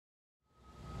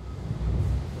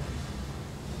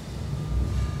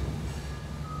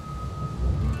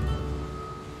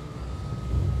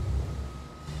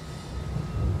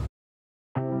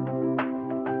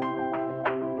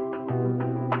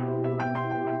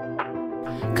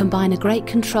Combine a great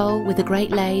control with a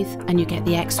great lathe and you get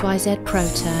the XYZ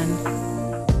Proturn.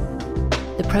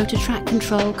 The Proturn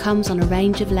control comes on a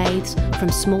range of lathes, from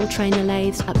small trainer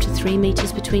lathes up to 3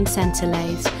 meters between centre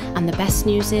lathes, and the best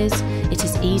news is it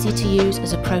is easy to use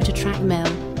as a Proturn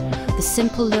mill. The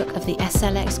simple look of the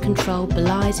SLX control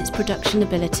belies its production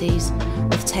abilities,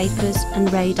 with tapers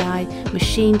and radii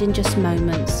machined in just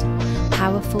moments.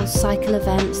 Powerful cycle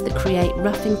events that create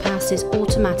roughing passes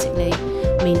automatically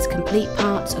means complete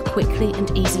parts are quickly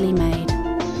and easily made.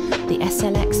 The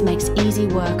SLX makes easy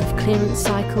work of clearance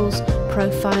cycles,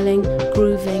 profiling,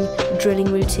 grooving,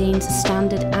 drilling routines,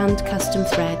 standard and custom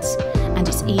threads, and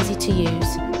it's easy to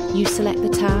use. You select the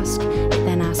task, it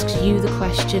then asks you the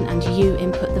question and you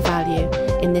input the value,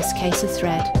 in this case a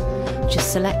thread.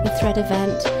 Just select the thread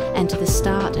event, enter the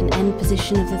start and end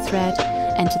position of the thread,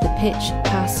 enter the pitch,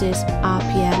 passes,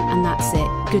 RPM, and that's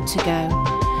it, good to go.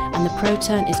 And the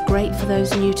Proturn is great for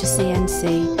those new to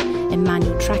CNC. In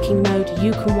manual tracking mode,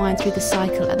 you can wind through the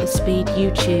cycle at the speed you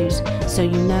choose, so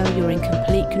you know you're in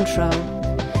complete control.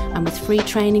 And with free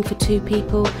training for 2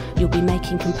 people, you'll be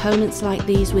making components like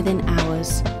these within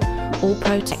hours. All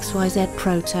Pro XYZ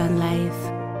Proturn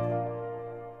lathe.